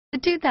The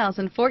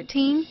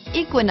 2014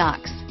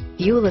 Equinox.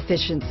 Fuel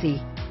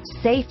efficiency,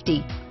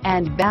 safety,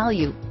 and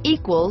value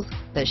equals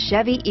the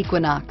Chevy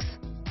Equinox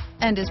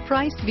and is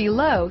priced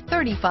below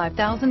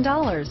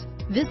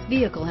 $35,000. This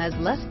vehicle has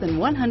less than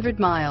 100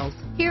 miles.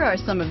 Here are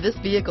some of this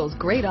vehicle's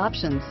great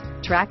options: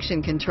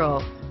 traction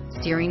control,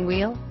 steering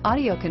wheel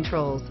audio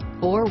controls,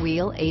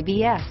 four-wheel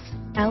ABS,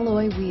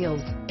 alloy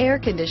wheels, air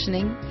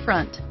conditioning,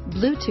 front,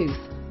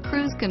 Bluetooth,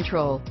 cruise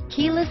control,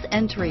 keyless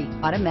entry,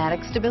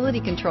 automatic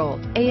stability control,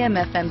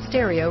 AM/FM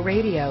stereo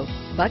radio,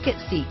 bucket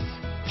seats,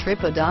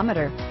 trip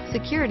odometer,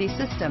 security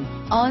system,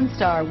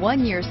 OnStar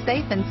 1-year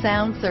safe and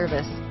sound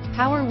service,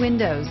 power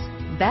windows,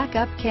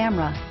 backup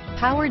camera,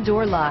 power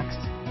door locks,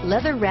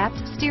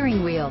 leather-wrapped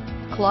steering wheel,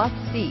 cloth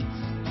seats,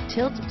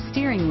 tilt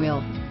steering wheel.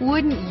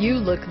 Wouldn't you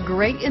look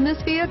great in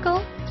this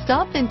vehicle?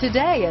 Stop in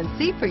today and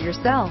see for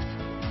yourself.